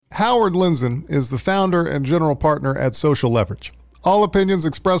Howard Lindzen is the founder and general partner at Social Leverage. All opinions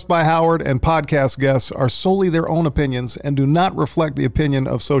expressed by Howard and podcast guests are solely their own opinions and do not reflect the opinion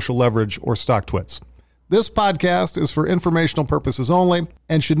of Social Leverage or StockTwits. This podcast is for informational purposes only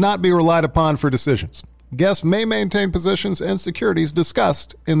and should not be relied upon for decisions. Guests may maintain positions and securities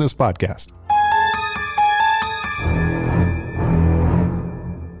discussed in this podcast.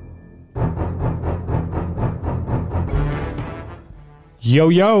 Yo,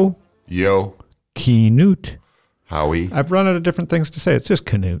 yo. Yo. Knut. Howie. I've run out of different things to say. It's just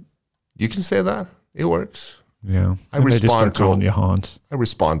Knut. You can say that. It works. Yeah. I respond to calling you Hans. I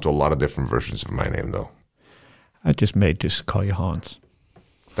respond to a lot of different versions of my name, though. I just may just call you Hans.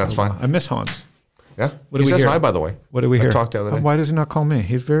 That's fine. I miss Hans. Yeah. What do he we says hear? hi, by the way. What do we hear? I talked the other day. Why does he not call me?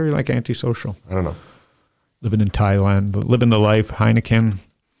 He's very antisocial. I don't know. Living in Thailand, living the life, Heineken,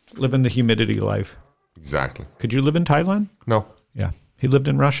 living the humidity life. Exactly. Could you live in Thailand? No. Yeah. He lived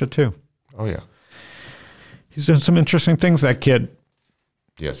in Russia too. Oh, yeah. He's done some interesting things, that kid.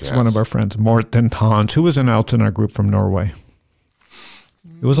 Yes, He's one of our friends, Morten Hans, who was in our group from Norway.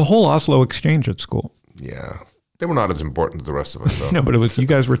 It was a whole Oslo exchange at school. Yeah. They were not as important as the rest of us, though. No, but it was, you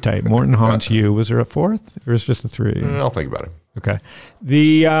guys were tight. Morten, Hans, you. Was there a fourth? Or was it just the three? I'll think about it. Okay.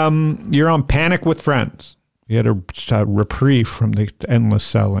 You're on Panic with Friends. You had a reprieve from the endless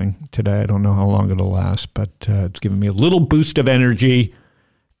selling today. I don't know how long it'll last, but it's given me a little boost of energy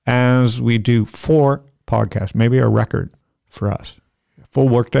as we do 4 podcasts, maybe a record for us. Full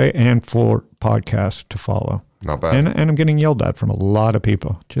workday and 4 podcasts to follow. Not bad. And I'm getting yelled at from a lot of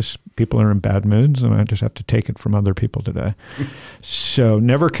people. Just people are in bad moods, and I just have to take it from other people today. So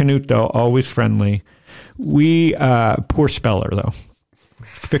never Knut, though, always friendly. We, poor speller, though,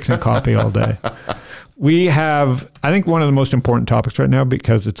 fixing copy all day. We have, I think one of the most important topics right now,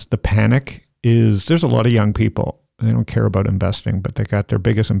 because it's the panic, is there's a lot of young people. They don't care about investing, but they got their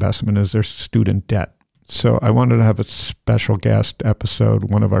biggest investment is their student debt. So I wanted to have a special guest episode,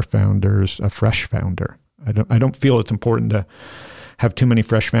 one of our founders, a fresh founder. I don't feel it's important to have too many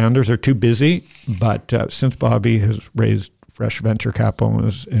fresh founders. They're too busy. But since Bobby has raised fresh venture capital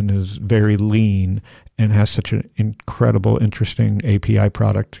and is very lean and has such an incredible, interesting API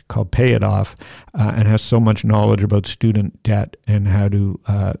product called Pay It Off, and has so much knowledge about student debt and how to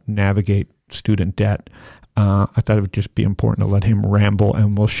navigate student debt, I thought it would just be important to let him ramble,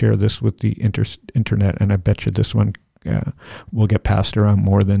 and we'll share this with the internet. And I bet you this one will get passed around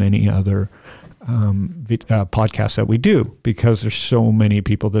more than any other podcasts that we do, because there's so many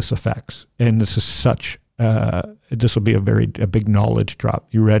people this affects, and this is such this will be a big knowledge drop.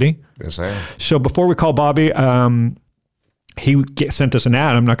 You ready? Yes, I am. So before we call Bobby, he sent us an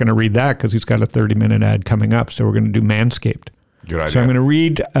ad. I'm not going to read that because he's got a 30-minute ad coming up. So we're going to do Manscaped. Good idea. So I'm going to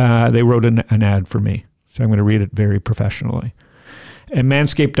read. They wrote an ad for me, so I'm going to read it very professionally. At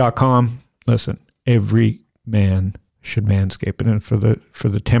manscaped.com, listen, every man should manscape. And for the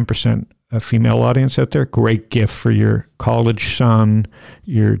 10% female audience out there, great gift for your college son,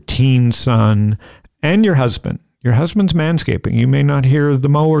 your teen son, and your husband. Your husband's manscaping. You may not hear the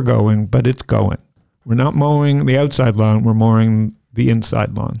mower going, but it's going. We're not mowing the outside lawn. We're mowing the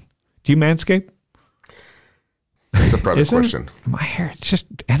inside lawn. Do you manscape? That's a private question. My hair, it's just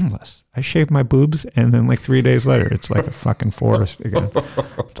endless. I shave my boobs, and then 3 days later, it's like a fucking forest again.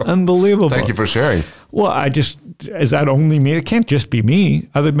 It's unbelievable. Thank you for sharing. Well, is that only me? It can't just be me.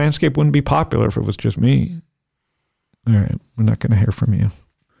 Other Manscaped wouldn't be popular if it was just me. All right, we're not going to hear from you.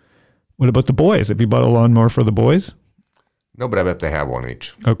 What about the boys? Have you bought a lawnmower for the boys? No, but I bet they have one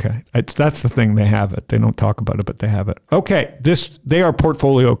each. Okay. That's the thing. They have it. They don't talk about it, but they have it. Okay. They are a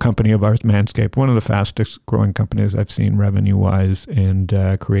portfolio company of ours, Manscaped, one of the fastest growing companies I've seen revenue-wise and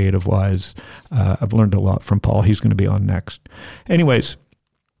creative-wise. I've learned a lot from Paul. He's going to be on next. Anyways,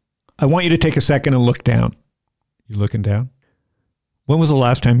 I want you to take a second and look down. You looking down? When was the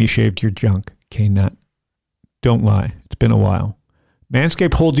last time you shaved your junk, K-Nut? Don't lie. It's been a while.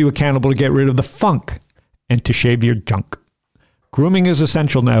 Manscaped holds you accountable to get rid of the funk and to shave your junk. Grooming is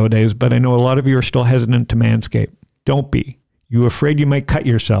essential nowadays, but I know a lot of you are still hesitant to manscape. Don't be. You're afraid you might cut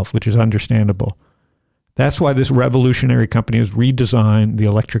yourself, which is understandable. That's why this revolutionary company has redesigned the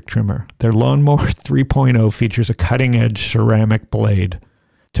electric trimmer. Their Lawnmower 3.0 features a cutting-edge ceramic blade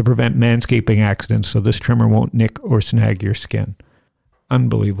to prevent manscaping accidents, so this trimmer won't nick or snag your skin.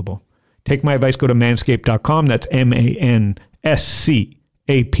 Unbelievable. Take my advice, go to manscaped.com. That's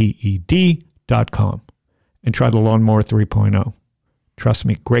manscaped.com. And try the Lawnmower 3.0. Trust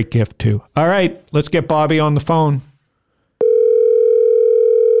me, great gift too. All right, let's get Bobby on the phone.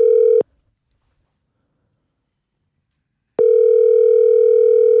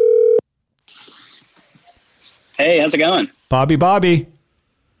 Hey, how's it going? Bobby.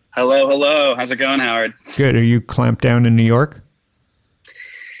 Hello, hello. How's it going, Howard? Good. Are you clamped down in New York?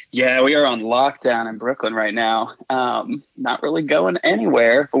 Yeah, we are on lockdown in Brooklyn right now. Not really going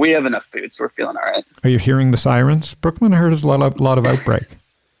anywhere, but we have enough food, so we're feeling all right. Are you hearing the sirens? Brooklyn, I heard there's a lot of outbreak.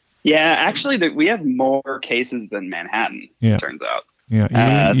 Yeah, actually, we have more cases than Manhattan, Yeah. it turns out.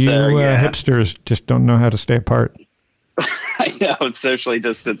 Yeah, you hipsters just don't know how to stay apart. I know, socially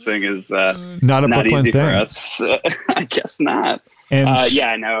distancing is Not a not Brooklyn easy thing. for us. I guess not. And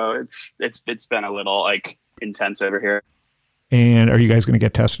Yeah, I know. It's been a little intense over here. And are you guys going to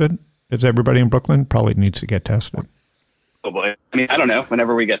get tested? Is everybody in Brooklyn probably needs to get tested? Probably. I mean, I don't know.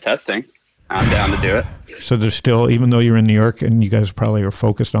 Whenever we get testing, I'm down to do it. So there's still, even though you're in New York and you guys probably are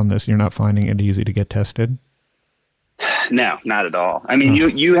focused on this, you're not finding it easy to get tested? No, not at all. I mean,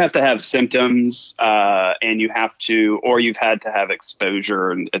 you have to have symptoms, and you have to, or you've had to have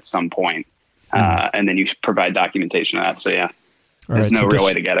exposure at some point, and then you provide documentation of that. So yeah, there's no real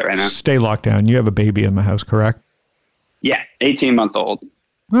way to get it right now. Stay locked down. You have a baby in the house, correct? Yeah, 18-month-old.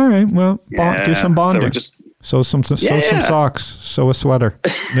 All right. Well, do some bonding. So we're just sew some socks. Sew a sweater.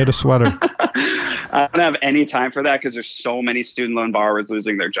 Knit a sweater. I don't have any time for that because there's so many student loan borrowers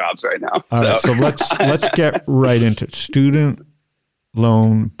losing their jobs right now. All right, so let's get right into it. Student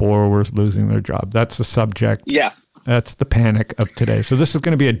loan borrowers losing their job. That's the subject. Yeah. That's the panic of today. So this is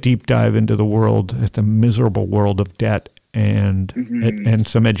going to be a deep dive into the world, the miserable world of debt and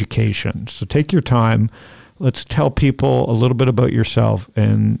some education. So take your time. Let's tell people a little bit about yourself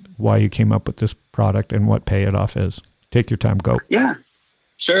and why you came up with this product and what Pay It Off is. Take your time. Go. Yeah.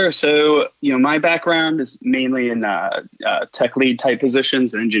 Sure. So, my background is mainly in tech lead type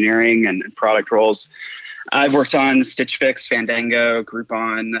positions, engineering and product roles. I've worked on Stitch Fix, Fandango,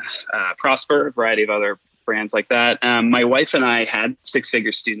 Groupon, Prosper, a variety of other brands like that. My wife and I had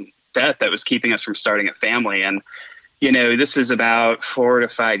six-figure student debt that was keeping us from starting a family. And, this is about 4 to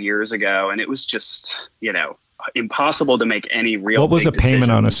 5 years ago. And it was just, impossible to make any real. What was a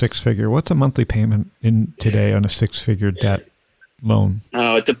payment on a decisions. 6-figure? What's a monthly payment in today on a 6-figure debt loan?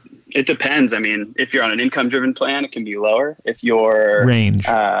 Oh, it depends. I mean, if you're on an income-driven plan, it can be lower. If you're Range.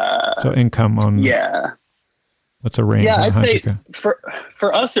 So income on. Yeah. What's a range? Yeah, on I'd say $100K?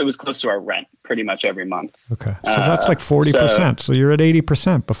 for us, it was close to our rent pretty much every month. Okay. So that's like 40%. So you're at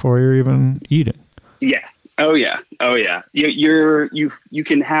 80% before you're even eating. Yeah. Oh yeah. You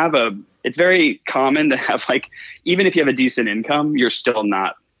can have it's very common to have even if you have a decent income, you're still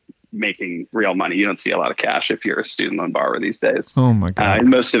not making real money. You don't see a lot of cash if you're a student loan borrower these days. Oh my God. And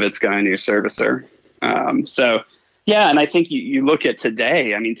most of it's going to your servicer. So yeah. And I think you look at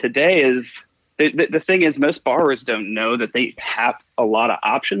today, I mean, today is, the thing is most borrowers don't know that they have a lot of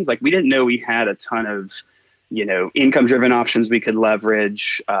options. Like we didn't know we had a ton of, income driven options we could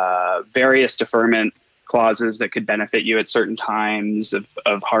leverage, various deferment clauses that could benefit you at certain times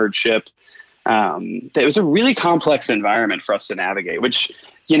of hardship. It was a really complex environment for us to navigate, which,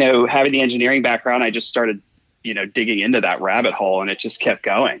 having the engineering background, I just started, digging into that rabbit hole and it just kept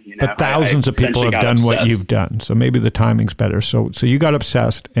going. But thousands of people have done what you've done. So maybe the timing's better. So you got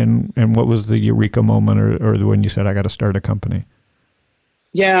obsessed and what was the eureka moment or when you said, I got to start a company?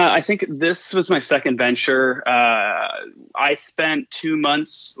 Yeah, I think this was my second venture. I spent 2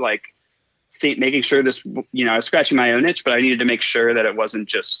 months making sure this, I was scratching my own itch, but I needed to make sure that it wasn't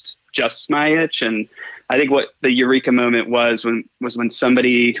just my itch. And I think what the eureka moment was when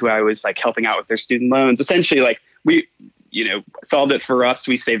somebody who I was helping out with their student loans, essentially we, solved it for us.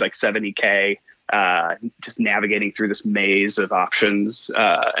 We saved $70K, just navigating through this maze of options.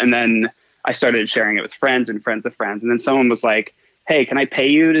 And then I started sharing it with friends and friends of friends. And then someone was like, hey, can I pay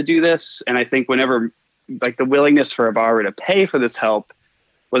you to do this? And I think whenever the willingness for a borrower to pay for this help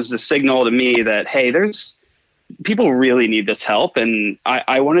was the signal to me that, hey, there's people really need this help. And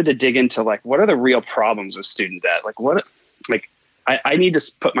I wanted to dig into what are the real problems with student debt? I need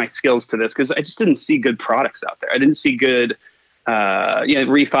to put my skills to this because I just didn't see good products out there. I didn't see good,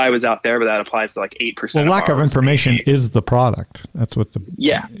 refi was out there, but that applies to 8%. Well, lack of information is the product. That's what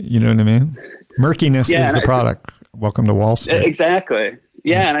you know what I mean? Murkiness is the product. Welcome to Wall Street. Exactly.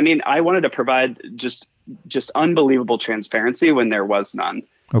 Yeah. And I mean, I wanted to provide just unbelievable transparency when there was none.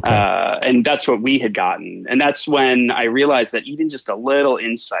 Okay. And that's what we had gotten. And that's when I realized that even just a little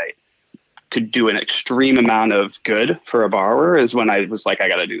insight could do an extreme amount of good for a borrower is when I was I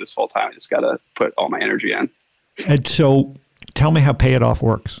got to do this full time. I just got to put all my energy in. And so tell me how Pay It Off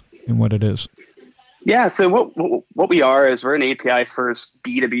works and what it is. Yeah. So what we are is we're an API first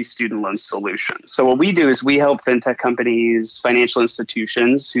B2B student loan solution. So what we do is we help fintech companies, financial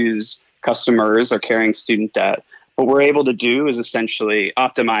institutions whose customers are carrying student debt. What we're able to do is essentially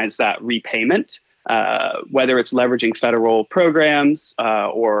optimize that repayment whether it's leveraging federal programs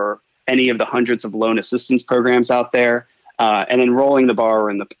or any of the hundreds of loan assistance programs out there, and enrolling the borrower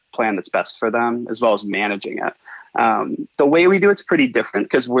in the plan that's best for them, as well as managing it. The way we do it's pretty different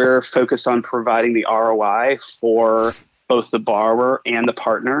because we're focused on providing the ROI for both the borrower and the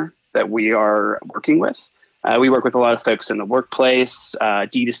partner that we are working with. We work with a lot of folks in the workplace,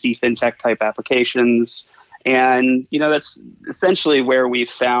 D2C fintech type applications. And, that's essentially where we've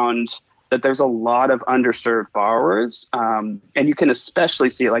found that there's a lot of underserved borrowers. And you can especially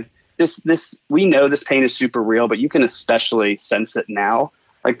see it like this, we know this pain is super real, but you can especially sense it now.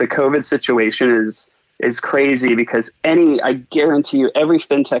 Like the COVID situation is crazy because I guarantee you every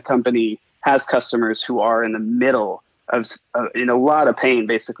fintech company has customers who are in the middle of in a lot of pain,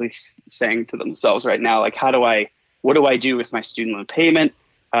 basically saying to themselves right now, like, what do I do with my student loan payment?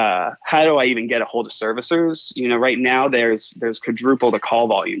 How do I even get a hold of servicers? Right now there's quadruple the call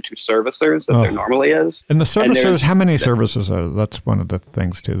volume to servicers that there normally is. And the servicers, how many services are? That's one of the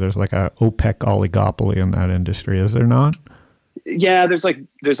things too. There's like a OPEC oligopoly in that industry, is there not? Yeah, there's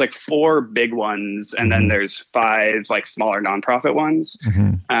like 4 big ones, and then there's 5 like smaller nonprofit ones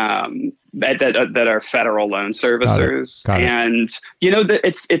that are federal loan servicers. Got it. And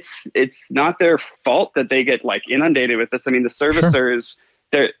it's not their fault that they get like inundated with this. I mean, the servicers. Sure.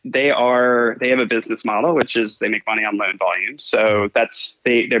 They have a business model, which is they make money on loan volume. So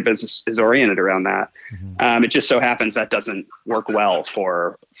their business is oriented around that. It just so happens that doesn't work well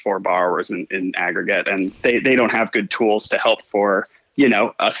for borrowers in aggregate. And they don't have good tools to help for,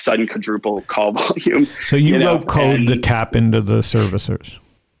 a sudden quadruple call volume. So you wrote code to tap into the servicers.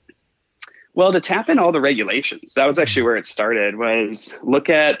 Well, to tap in all the regulations, that was actually where it started, was look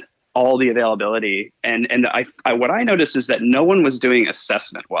at all the availability. And what I noticed is that no one was doing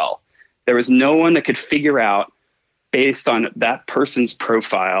assessment well. There was no one that could figure out, based on that person's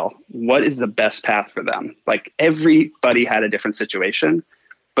profile, what is the best path for them. Like everybody had a different situation,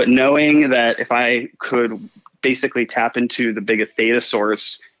 but knowing that if I could basically tap into the biggest data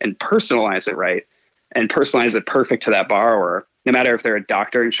source and personalize it right, and personalize it perfect to that borrower, no matter if they're a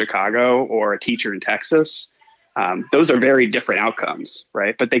doctor in Chicago or a teacher in Texas, those are very different outcomes,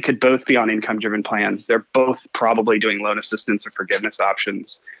 right? But they could both be on income-driven plans. They're both probably doing loan assistance or forgiveness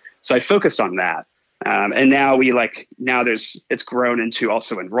options. So I focused on that. And now it's grown into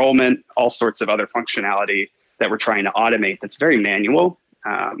also enrollment, all sorts of other functionality that we're trying to automate that's very manual.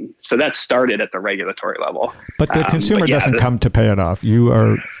 So that started at the regulatory level. But the consumer doesn't come to pay it off. You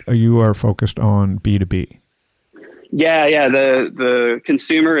are focused on B2B. Yeah. The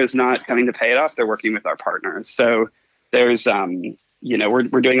consumer is not coming to pay it off. They're working with our partners. So there's,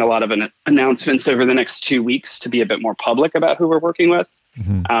 we're doing a lot of announcements over the next 2 weeks to be a bit more public about who we're working with.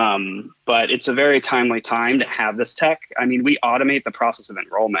 But it's a very timely time to have this tech. I mean, we automate the process of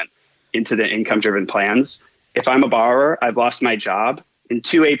enrollment into the income-driven plans. If I'm a borrower, I've lost my job. In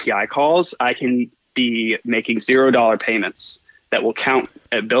 2 API calls, I can be making $0 payments that will count,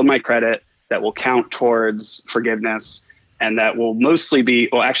 build my credit, that will count towards forgiveness, and that will mostly be,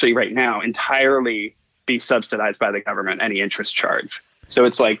 well, actually right now, entirely be subsidized by the government, any interest charge. So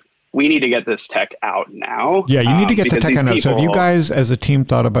it's like, we need to get this tech out now. Yeah, you need to get the tech out. So have you guys as a team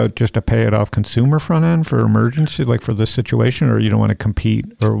thought about just a pay it off consumer front end for emergency, like for this situation, or you don't want to compete,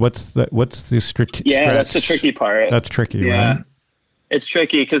 or what's the strategy? Yeah, that's the tricky part. That's tricky, right? It's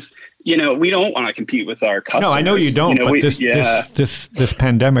tricky because, we don't want to compete with our customers. No, I know you don't, but this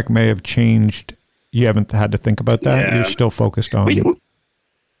pandemic may have changed. You haven't had to think about that. Yeah. You're still focused on.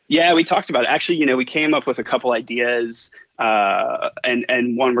 We talked about it. Actually, we came up with a couple ideas,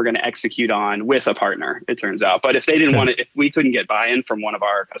 and one we're going to execute on with a partner, it turns out. But if they didn't want it, if we couldn't get buy-in from one of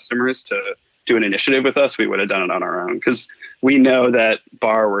our customers to do an initiative with us, we would have done it on our own, because we know that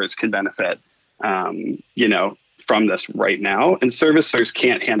borrowers can benefit, from this right now, and servicers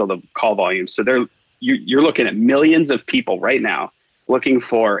can't handle the call volume. So you're looking at millions of people right now looking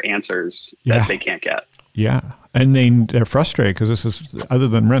for answers that they can't get. Yeah. And they're frustrated because this is, other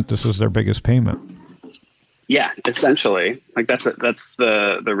than rent, this is their biggest payment. Yeah, essentially. Like that's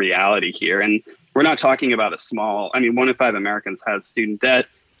the reality here. And we're not talking about a small, 1 in 5 Americans has student debt,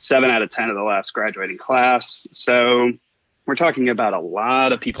 7 out of 10 of the last graduating class. So we're talking about a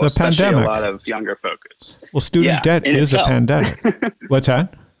lot of people, especially a lot of younger folks. Well, student debt is a pandemic. What's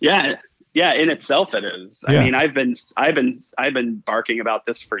that? Yeah. Yeah, in itself it is. I mean, I've been barking about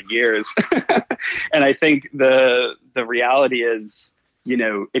this for years. And I think the reality is,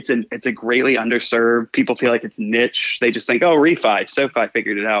 it's a greatly underserved. People feel like it's niche. They just think, oh, refi, SoFi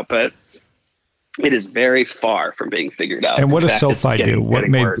figured it out, but it is very far from being figured out. And what does SoFi do?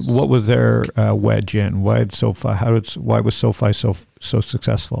 What was their wedge in? Why was SoFi so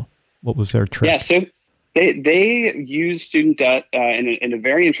successful? What was their trick? Yeah, so they use student debt in a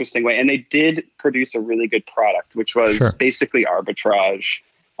very interesting way, and they did produce a really good product, which was basically arbitrage.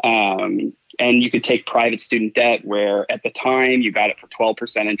 And you could take private student debt where at the time you got it for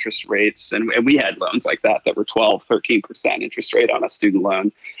 12% interest rates. And we had loans like that were 12, 13% interest rate on a student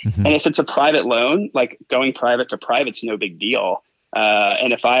loan. Mm-hmm. And if it's a private loan, like going private to private's no big deal.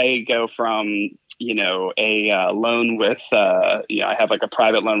 And if I go from, a loan with, I have like a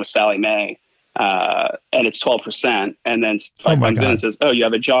private loan with Sallie Mae, and it's 12%. And then somebody comes in and says, oh, you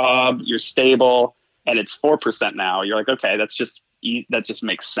have a job, you're stable, and it's 4% now. You're like, okay, that just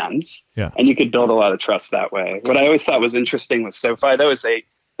makes sense. Yeah. And you could build a lot of trust that way. What I always thought was interesting with SoFi, though, is the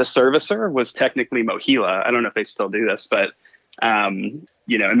servicer was technically MOHELA. I don't know if they still do this, but, and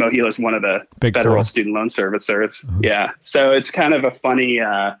MOHELA is one of the big federal student loan servicers. Mm-hmm. Yeah. So it's kind of a funny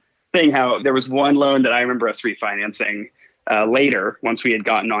thing how there was one loan that I remember us refinancing later, once we had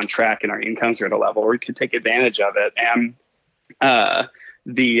gotten on track and our incomes were at a level where we could take advantage of it. And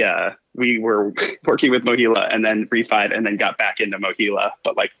we were working with MOHELA and then refied and then got back into MOHELA,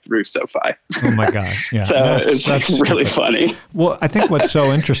 but like through SoFi. Oh my God. Yeah. So that's really funny. Well, I think what's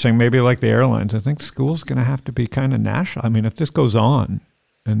so interesting, maybe like the airlines, I think school's going to have to be kind of national. I mean, if this goes on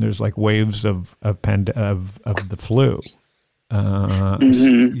and there's like waves of the flu,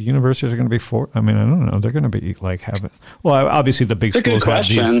 universities are going to be I don't know. They're going to be like well, obviously the big schools have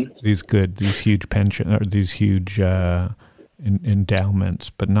these huge pension or these huge,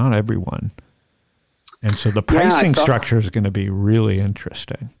 endowments, but not everyone. And so the pricing structure is going to be really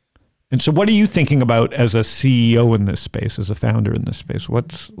interesting. And so what are you thinking about as a CEO in this space, as a founder in this space?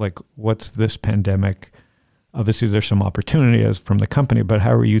 What's this pandemic? Obviously there's some opportunity from the company, but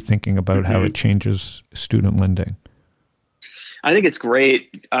how are you thinking about how it changes student lending? I think it's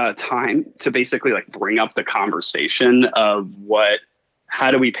great time to basically like bring up the conversation of how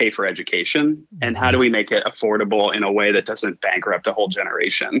do we pay for education and how do we make it affordable in a way that doesn't bankrupt a whole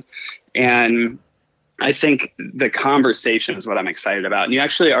generation? And I think the conversation is what I'm excited about. And you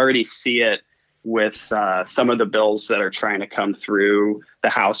actually already see it with some of the bills that are trying to come through the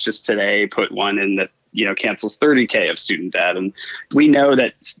House just today, put one in that, cancels $30,000 of student debt. And we know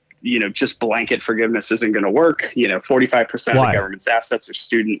that, just blanket forgiveness isn't going to work. 45% of the government's assets are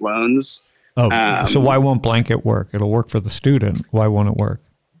student loans. Oh, so why won't blanket work? It'll work for the student. Why won't it work?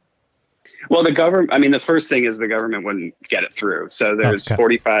 Well, the government, the first thing is the government wouldn't get it through. So there's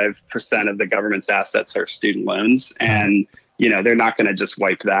 45% of the government's assets are student loans. And, they're not going to just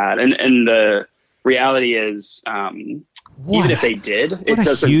wipe that. And the reality is, even if they did, it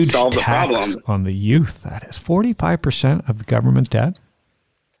doesn't solve the problem. On the youth, that is 45% of the government debt.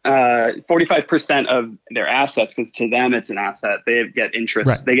 45% of their assets, because to them it's an asset. They get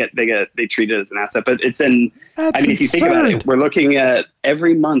interest. Right. They treat it as an asset, but it's if you think about it, we're looking at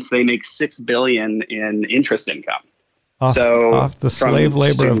every month they make $6 billion in interest income. Off the slave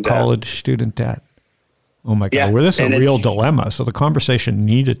labor of college student debt. Oh my God, yeah, this is a real dilemma. So the conversation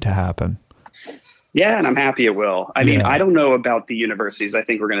needed to happen. Yeah, and I'm happy it will. I mean, I don't know about the universities. I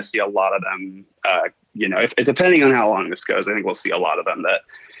think we're going to see a lot of them. If depending on how long this goes, I think we'll see a lot of them that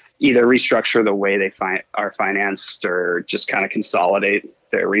either restructure the way they are financed or just kind of consolidate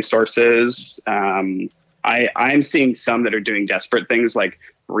their resources. I'm seeing some that are doing desperate things like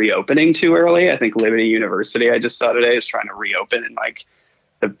reopening too early. I think Liberty University, I just saw today, is trying to reopen in like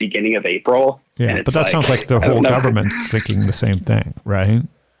the beginning of April. Yeah, but that sounds like the whole government thinking the same thing, right?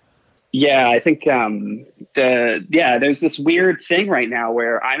 Yeah, I think there's this weird thing right now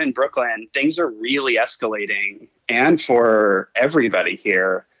where I'm in Brooklyn. Things are really escalating, and for everybody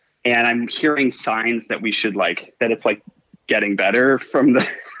here. And I'm hearing signs that we should that it's like getting better from the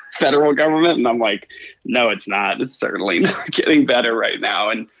federal government. And I'm like, no, it's not. It's certainly not getting better right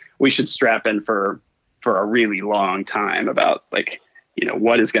now. And we should strap in for a really long time about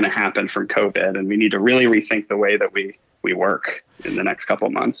what is going to happen from COVID. And we need to really rethink the way that we work in the next couple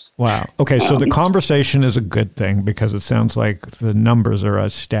of months. Wow. Okay. So the conversation is a good thing because it sounds like the numbers are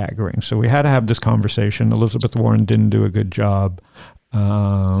staggering. So we had to have this conversation. Elizabeth Warren didn't do a good job.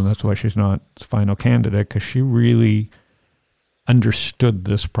 That's why she's not the final candidate, because she really understood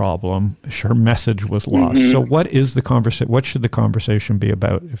this problem. Her message was lost. Mm-hmm. So what is the conversation? What should the conversation be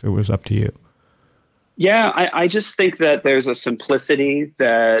about if it was up to you? Yeah, I just think that there's a simplicity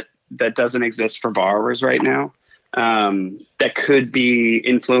that doesn't exist for borrowers right now. That could be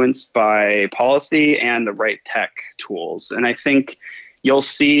influenced by policy and the right tech tools. And I think you'll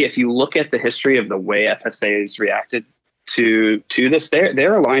see, if you look at the history of the way FSAs reacted to this,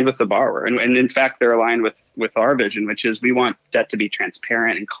 they're aligned with the borrower. And in fact, they're aligned with our vision, which is we want debt to be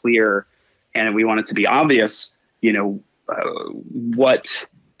transparent and clear. And we want it to be obvious, what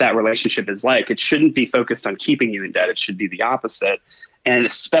that relationship is like. It shouldn't be focused on keeping you in debt. It should be the opposite. And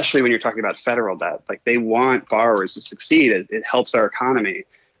especially when you're talking about federal debt, like they want borrowers to succeed. It helps our economy.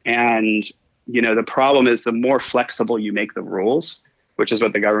 And, the problem is the more flexible you make the rules, which is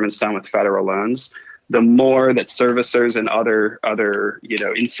what the government's done with federal loans, the more that servicers and other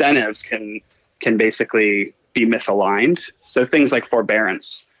incentives can basically be misaligned. So things like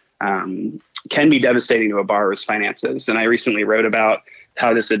forbearance can be devastating to a borrower's finances. And I recently wrote about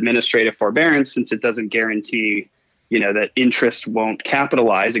how this administrative forbearance, since it doesn't guarantee, that interest won't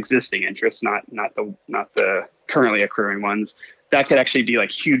capitalize existing interest, not the currently accruing ones, that could actually be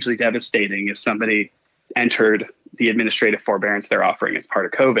like hugely devastating if somebody entered the administrative forbearance they're offering as part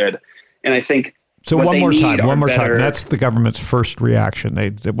of COVID. And I think so. One more time. That's the government's first reaction.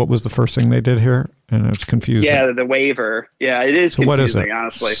 What was the first thing they did here? And it's confusing. Yeah, the waiver. Yeah, it is. So confusing, what is it?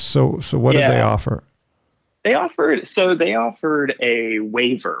 Honestly. So what did they offer? They offered a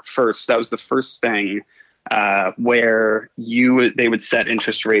waiver first. That was the first thing where they would set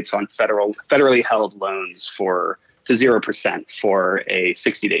interest rates on federally held loans to 0% for a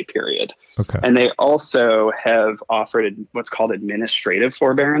 60-day period. Okay. And they also have offered what's called administrative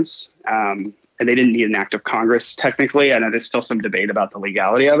forbearance. And they didn't need an act of Congress, technically. I know there's still some debate about the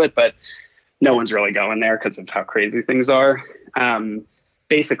legality of it, but no one's really going there because of how crazy things are.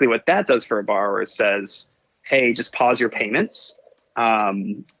 Basically, what that does for a borrower is says, hey, just pause your payments,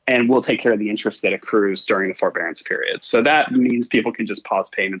 and we'll take care of the interest that accrues during the forbearance period. So that means people can just pause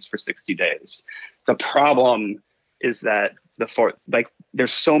payments for 60 days. The problem is that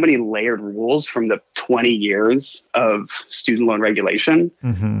there's so many layered rules from the 20 years of student loan regulation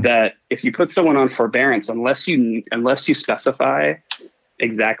that if you put someone on forbearance, unless you specify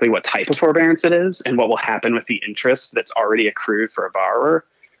exactly what type of forbearance it is and what will happen with the interest that's already accrued for a borrower,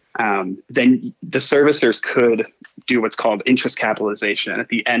 then the servicers could do what's called interest capitalization at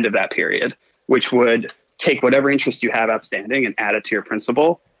the end of that period, which would take whatever interest you have outstanding and add it to your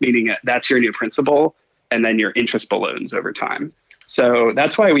principal, meaning that's your new principal, and then your interest balloons over time. So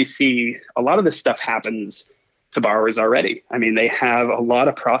that's why we see a lot of this stuff happens to borrowers already. I mean, they have a lot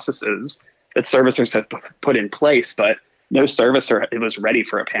of processes that servicers have put in place, but no servicer was ready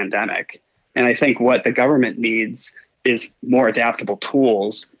for a pandemic. And I think what the government needs is more adaptable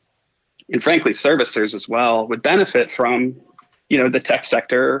tools. And frankly, servicers as well would benefit from, the tech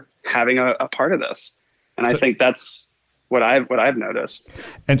sector having a part of this. And I think that's what I've noticed.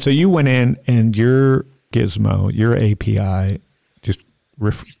 And so you went in and your Gizmo, your API, just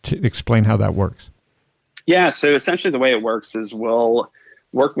explain how that works. Yeah. So essentially the way it works is we'll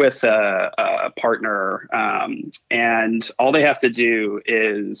work with a partner, and all they have to do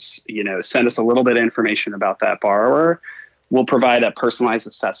is, send us a little bit of information about that borrower. We'll provide a personalized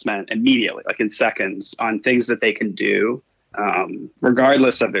assessment immediately, like in seconds, on things that they can do,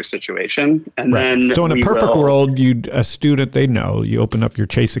 regardless of their situation. And then, so in a perfect world, a student, they know, you open up your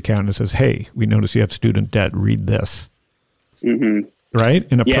Chase account and it says, "Hey, we notice you have student debt. Read this." Mm-hmm. Right?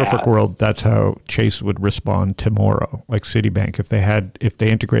 In a perfect world, that's how Chase would respond tomorrow. Like Citibank, if they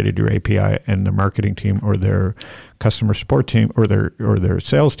integrated your API and the marketing team or their customer support team or their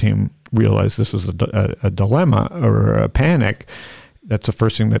sales team realized this was a dilemma or a panic, that's the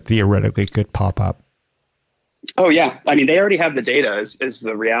first thing that theoretically could pop up. Oh yeah, I mean, they already have the data. Is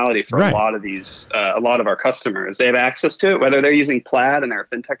the reality for a lot of these, a lot of our customers. They have access to it, whether they're using Plaid and they're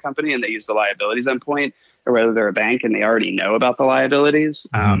a fintech company and they use the liabilities endpoint, or whether they're a bank and they already know about the liabilities.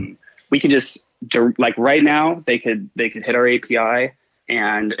 We could just, like right now, they could hit our API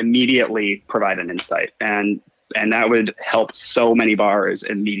and immediately provide an insight, and that would help so many borrowers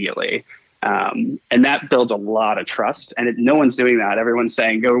immediately. And that builds a lot of trust. And no one's doing that. Everyone's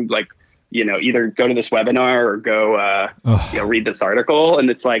saying go either go to this webinar or go read this article.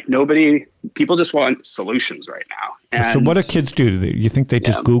 And it's like people just want solutions right now. And so what do kids do? You think they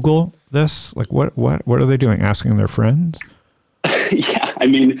just Google this? Like what are they doing? Asking their friends? Yeah. I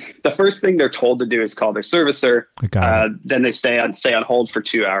mean, the first thing they're told to do is call their servicer. Then they stay on hold for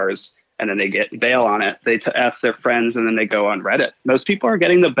 2 hours and then they get bail on it. They ask their friends and then they go on Reddit. Most people are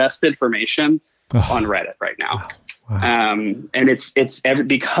getting the best information on Reddit right now. Wow. And it's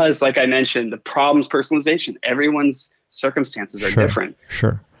because, like I mentioned, the problem's personalization. Everyone's circumstances are different.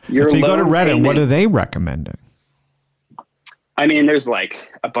 Sure. So you go to Reddit. What are they recommending? I mean, there's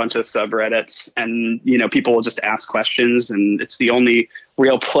like a bunch of subreddits, and people will just ask questions, and it's the only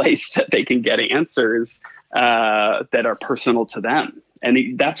real place that they can get answers that are personal to them.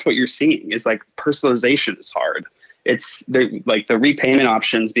 And that's what you're seeing is like personalization is hard. It's like the repayment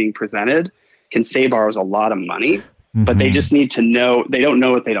options being presented can save borrowers a lot of money. But they just need to know, they don't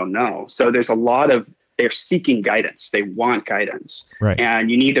know what they don't know. So there's a lot of they're seeking guidance. They want guidance, Right. and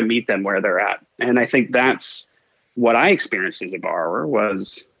you need to meet them where they're at. And I think that's what I experienced as a borrower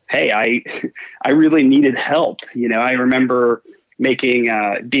was, hey, I really needed help. I remember being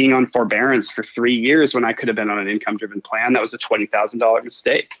on forbearance for 3 years when I could have been on an income-driven plan. That was a $20,000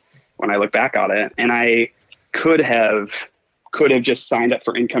 mistake when I look back on it. And I could have just signed up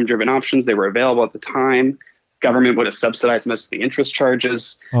for income-driven options. They were available at the time. Government would have subsidized most of the interest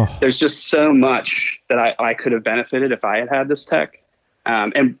charges. Oh. There's just so much that I could have benefited if I had had this tech.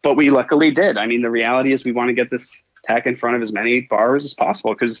 But we luckily did. I mean, the reality is we want to get this tech in front of as many borrowers as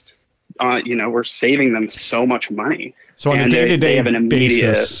possible because, we're saving them so much money. So on a And they day-to-day have an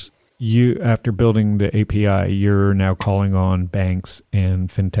immediate basis, after building the API, you're now calling on banks and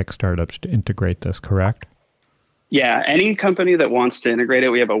fintech startups to integrate this, correct? Yeah, any company that wants to integrate it,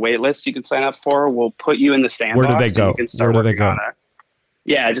 we have a wait list you can sign up for. We'll put you in the sandbox. Where do they go? You can start Where do they working go? on it.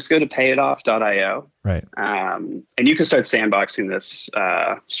 Yeah, just go to payitoff.io. Right. And you can start sandboxing this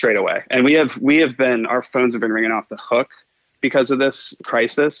straight away. And our phones have been ringing off the hook because of this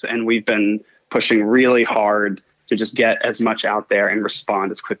crisis, and we've been pushing really hard to just get as much out there and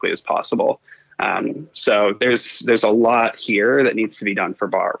respond as quickly as possible. So there's a lot here that needs to be done for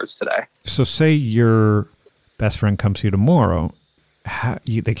borrowers today. So say your best friend comes to you tomorrow,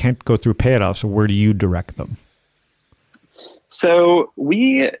 they can't go through Pay It Off, so where do you direct them? So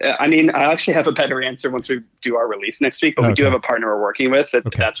I actually have a better answer once we do our release next week, but we do have a partner we're working with.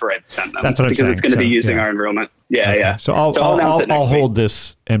 That's where I'd send them. That's what I'm because saying. it's going to be using our enrollment. Yeah, Okay. yeah. So I'll announce it next hold week.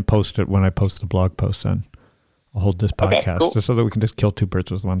 this and post it when I post the blog post then. I'll hold this Okay, podcast cool. just so that we can just kill two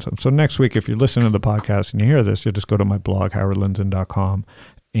birds with one stone. So next week, if you listen to the podcast and you hear this, you'll just go to my blog, howardlindzon.com,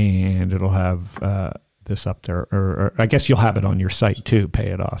 and it'll have this up there. Or I guess you'll have it on your site too, Pay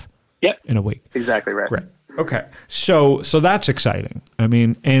It Off. Yep. In a week. Exactly right. Right. Okay. So that's exciting. I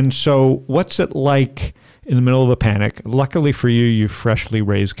mean, and so what's it like in the middle of a panic? Luckily for you, you freshly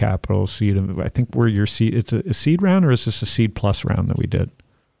raised capital seed. I think we're your seed. It's a seed round, or is this a seed plus round that we did?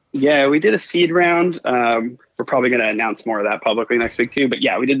 Yeah, we did a seed round. We're probably going to announce more of that publicly next week too. But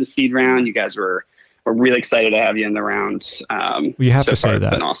yeah, we did the seed round. You guys were really excited to have you in the round. You have so to say far, it's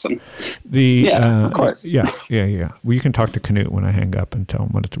that. been awesome. Of course. Yeah. Well, you can talk to Canute when I hang up and tell him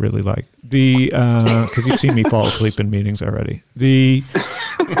what it's really like. Because you've seen me fall asleep in meetings already. I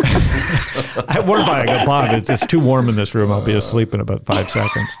warned by I go, Bob, it's too warm in this room. I'll be asleep in about 5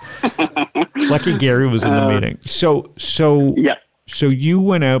 seconds. Lucky Gary was in the meeting. Yeah. So you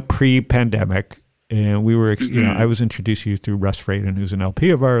went out pre-pandemic, and we were, I was introduced to you through Russ Fraden, who's an LP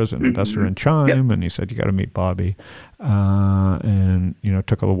of ours, an investor in Chime, and he said, you got to meet Bobby. And, it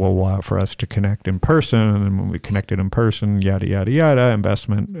took a little while for us to connect in person. And then when we connected in person, yada, yada, yada,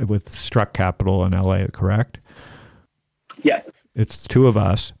 investment with Struck Capital in LA, correct? Yeah. It's two of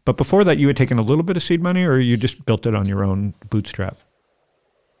us. But before that, you had taken a little bit of seed money, or you just built it on your own bootstrap?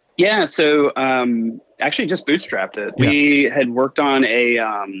 Yeah. So actually just bootstrapped it. Yeah. We had worked on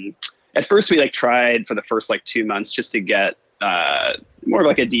at first we tried for the first 2 months just to get more of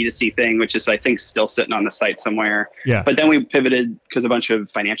a D2C thing, which is I think still sitting on the site somewhere. Yeah. But then we pivoted because a bunch of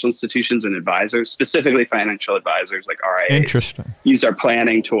financial institutions and advisors, specifically financial advisors like RIAs, Interesting. used our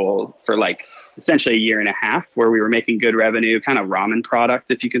planning tool for essentially a year and a half, where we were making good revenue, kind of ramen product,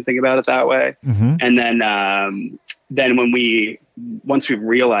 if you can think about it that way. Mm-hmm. And then once we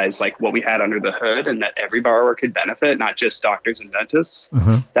realized what we had under the hood and that every borrower could benefit, not just doctors and dentists,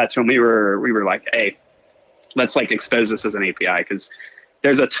 that's when we were like, hey, let's expose this as an API, because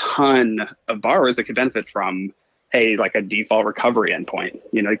there's a ton of borrowers that could benefit from, hey, a default recovery endpoint,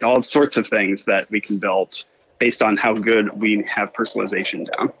 all sorts of things that we can build based on how good we have personalization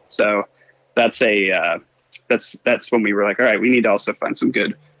down. So that's when we were like, all right, we need to also find some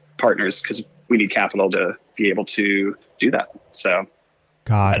good partners because we need capital to be able to do that. So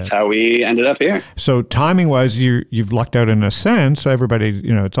that's how we ended up here. So timing wise, you've lucked out in a sense. Everybody,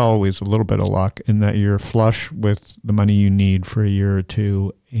 it's always a little bit of luck in that you're flush with the money you need for a year or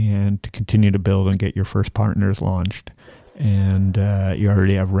two and to continue to build and get your first partners launched. And you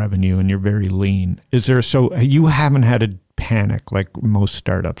already have revenue and you're very lean. So you haven't had a panic like most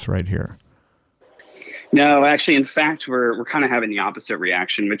startups right here? No, actually, in fact, we're kind of having the opposite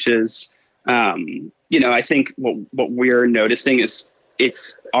reaction, which is, I think what we're noticing is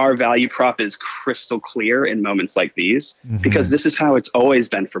our value prop is crystal clear in moments like these, because this is how it's always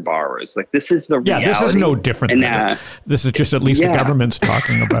been for borrowers. This is the reality. Yeah, this is no different than it. This is just at least the government's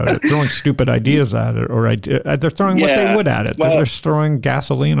talking about it, throwing stupid ideas at it, or they're throwing what they would at it. They're just throwing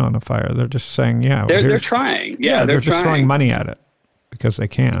gasoline on a fire. They're just saying, they're trying. Yeah, they're just throwing money at it because they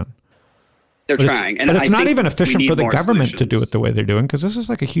can. They're trying. But it's not even efficient for the government to do it the way they're doing, because this is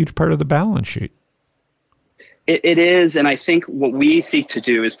a huge part of the balance sheet. It is, and I think what we seek to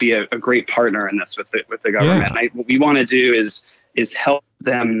do is be a great partner in this with the government. Yeah. What we want to do is help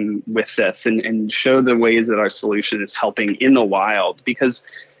them with this and show the ways that our solution is helping in the wild. Because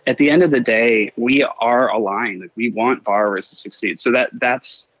at the end of the day, we are aligned. Like, we want borrowers to succeed. So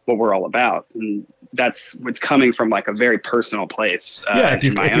that's what we're all about, and that's what's coming from like a very personal place. If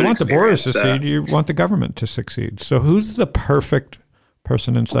you want the borrowers to succeed, you want the government to succeed. So who's the perfect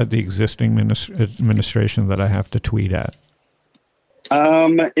person inside the existing administration that I have to tweet at?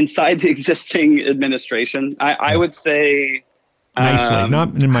 Inside the existing administration, I would say nicely,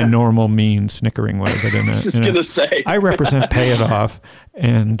 not in my normal mean snickering way, but in a. I was just gonna say, I represent Pay It Off,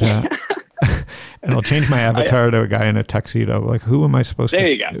 and and I'll change my avatar to a guy in a tuxedo. Like, who am I supposed there to?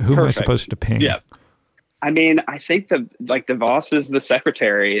 you go. Who Perfect. am I supposed to ping? Yeah. I mean, I think the Voss is the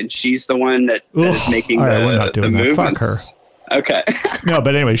secretary, and she's the one that is making all right, the, we're not doing the that. movements. Fuck her. Okay. No,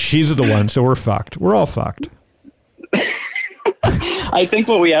 but anyway, she's the one, so we're fucked. We're all fucked. I think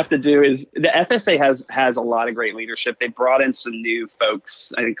what we have to do is the FSA has a lot of great leadership. They brought in some new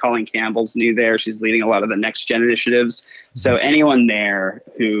folks. I think Colleen Campbell's new there. She's leading a lot of the next gen initiatives. So anyone there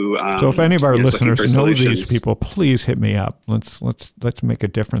who so if any of our is looking for listeners know solutions. these people, please hit me up. Let's make a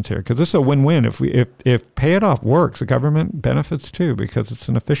difference here, because this is a win-win. If Pay It Off works, the government benefits too, because it's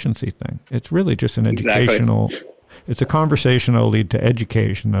an efficiency thing. It's really just an educational. It's a conversation that'll lead to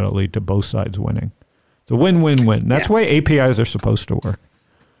education that'll lead to both sides winning. The win-win-win. That's why APIs are supposed to work.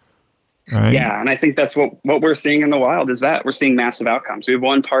 Right? Yeah, and I think that's what we're seeing in the wild is that we're seeing massive outcomes. We have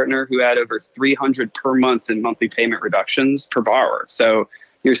one partner who had over 300 per month in monthly payment reductions per borrower. So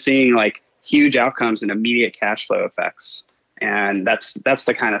you're seeing like huge outcomes and immediate cash flow effects. And that's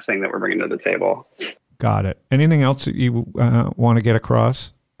the kind of thing that we're bringing to the table. Got it. Anything else that you want to get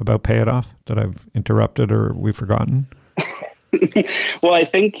across about Pay It Off that I've interrupted or we've forgotten? Well, I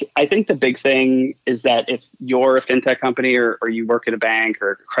think the big thing is that if you're a fintech company or you work at a bank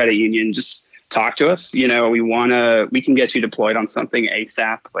or a credit union, just talk to us. You know, we can get you deployed on something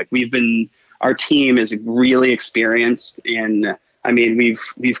ASAP. Like our team is really experienced in, I mean,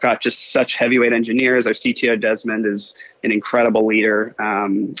 we've got just such heavyweight engineers. Our CTO Desmond is an incredible leader.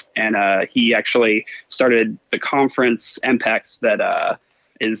 And he actually started the conference MPEX that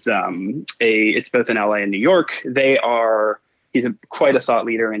is it's both in LA and New York. He's quite a thought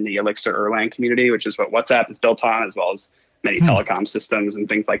leader in the Elixir Erlang community, which is what WhatsApp is built on, as well as many telecom systems and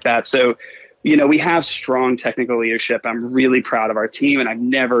things like that. So, you know, we have strong technical leadership. I'm really proud of our team, and I've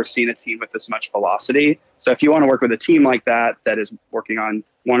never seen a team with this much velocity. So if you want to work with a team like that is working on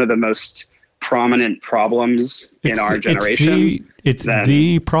one of the most prominent problems in our generation. It's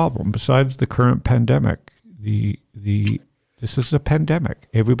the problem besides the current pandemic. This is a pandemic.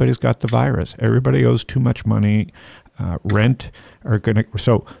 Everybody's got the virus. Everybody owes too much money. Rent are going to.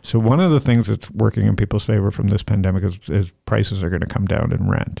 So one of the things that's working in people's favor from this pandemic is prices are going to come down in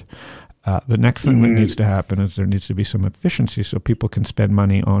rent. The next thing that needs to happen is there needs to be some efficiency so people can spend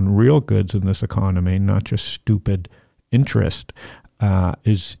money on real goods in this economy, not just stupid interest.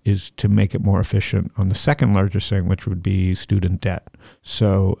 Is to make it more efficient on the second largest thing, which would be student debt.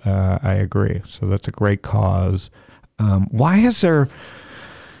 So I agree. So that's a great cause. Why is it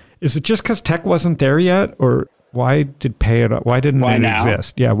just because tech wasn't there yet, or why did Pay It Off? Why didn't it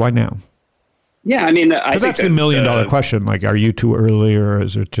exist? Yeah, why now? Yeah, I mean, I think that's the $1 million question. Like, are you too early, or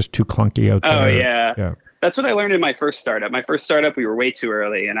is it just too clunky out there? Oh yeah. That's what I learned in my first startup. My first startup, we were way too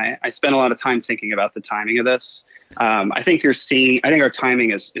early, and I spent a lot of time thinking about the timing of this. I think our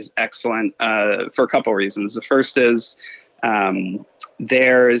timing is excellent for a couple of reasons. The first is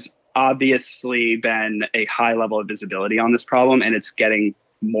there's obviously been a high level of visibility on this problem, and it's getting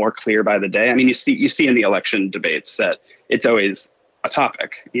more clear by the day. I mean, you see in the election debates that it's always a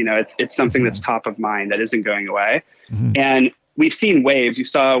topic. You know, it's something that's top of mind that isn't going away. And we've seen waves. You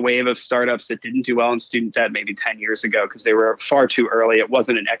saw a wave of startups that didn't do well in student debt maybe 10 years ago because they were far too early. It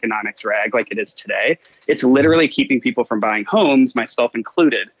wasn't an economic drag like it is today. It's literally keeping people from buying homes, myself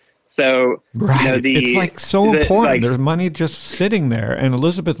included. So, right. It's like so important. There's money just sitting there. And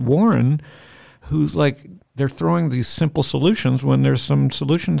Elizabeth Warren, who's like, they're throwing these simple solutions when there's some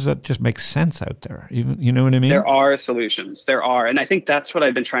solutions that just make sense out there. Even, you know what I mean? There are solutions. There are. And I think that's what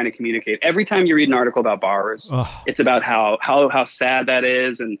I've been trying to communicate. Every time you read an article about borrowers, it's about how sad that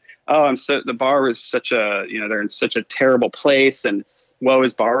is. And, the borrower is they're in such a terrible place and woe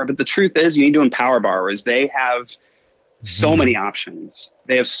is borrower. But the truth is you need to empower borrowers. They have so many options.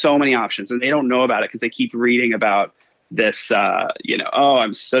 They have so many options and they don't know about it because they keep reading about this, I'm in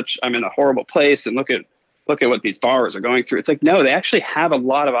a horrible place and look at what these borrowers are going through. It's like, no, they actually have a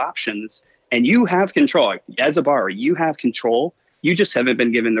lot of options and you have control. Like, as a borrower, you have control. You just haven't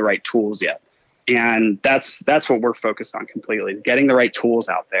been given the right tools yet. And that's what we're focused on completely, getting the right tools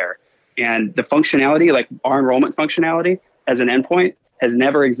out there. And the functionality, like our enrollment functionality as an endpoint, has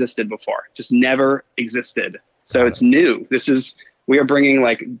never existed before, just never existed. So it's new. We are bringing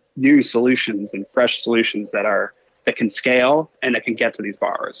like new solutions and fresh solutions that can scale and that can get to these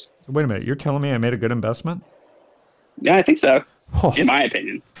borrowers. So wait a minute, you're telling me I made a good investment? Yeah, I think so, in my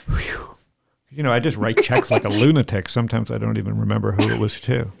opinion. Whew. You know, I just write checks like a lunatic. Sometimes I don't even remember who it was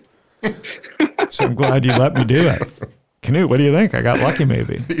to. So I'm glad you let me do it. Canute, what do you think? I got lucky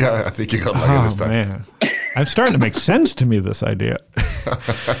maybe. Yeah, I think you got lucky this time. Oh, man. It's starting to make sense to me, this idea.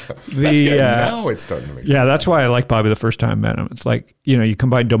 Now it's starting to make sense. Yeah, that's why I like Bobby the first time I met him. It's like, you know, you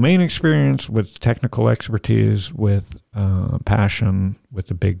combine domain experience with technical expertise, with passion, with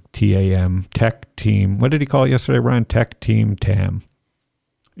the big TAM, tech team. What did he call it yesterday, Ryan? Tech team TAM.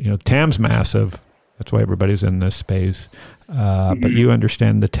 You know, TAM's massive. That's why everybody's in this space. But you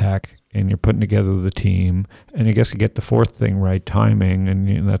understand the tech, and you're putting together the team. And I guess you get the fourth thing right, timing, and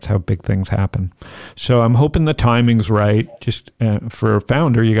you know, that's how big things happen. So I'm hoping the timing's right. Just for a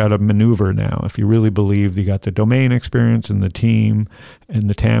founder, you got to maneuver now. If you really believe you got the domain experience and the team and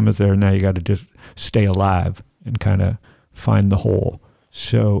the TAM is there, now you got to just stay alive and kind of find the hole.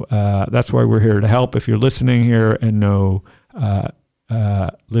 So that's why we're here to help. If you're listening here and know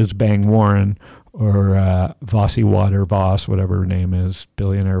Liz Bang Warren or Vossi Water Voss, whatever her name is,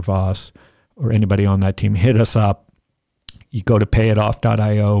 Billionaire Voss, or anybody on that team, hit us up. You go to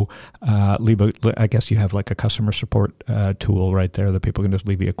payitoff.io. I guess you have like a customer support tool right there that people can just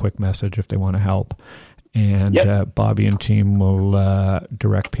leave you a quick message if they want to help. And Bobby and team will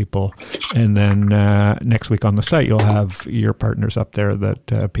direct people. And then next week on the site, you'll have your partners up there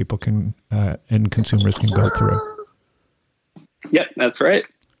that people can and consumers can go through. Yep, that's right.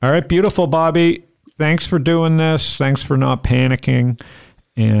 All right, beautiful, Bobby. Thanks for doing this. Thanks for not panicking.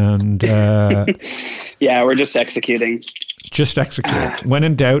 And yeah, we're just executing. Just execute. When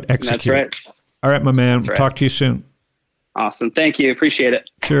in doubt, execute. That's right. All right, my man. Right. Talk to you soon. Awesome. Thank you. Appreciate it.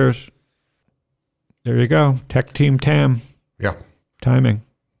 Cheers. There you go. Tech Team TAM. Yeah. Timing.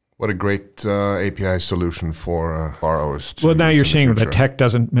 What a great API solution for borrowers. Well, now you're seeing that tech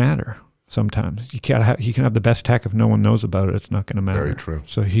doesn't matter. Sometimes you can have the best tech if no one knows about it. It's not going to matter. Very true.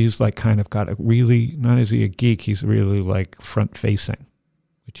 So he's like kind of got a really, not is he a geek, he's really like front facing,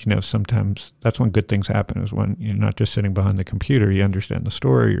 which, you know, sometimes that's when good things happen, is when you're not just sitting behind the computer, you understand the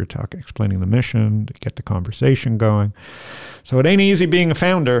story, you're explaining the mission, to get the conversation going. So it ain't easy being a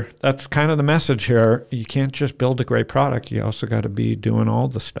founder. That's kind of the message here. You can't just build a great product. You also got to be doing all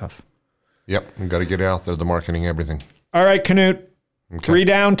the stuff. Yep. You got to get out there, the marketing, everything. All right, Canute. Okay. 3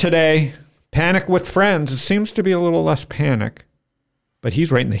 down today. Panic with friends. It seems to be a little less panic, but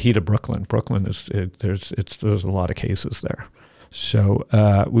he's right in the heat of Brooklyn. Brooklyn there's a lot of cases there. So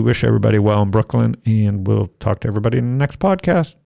we wish everybody well in Brooklyn, and we'll talk to everybody in the next podcast.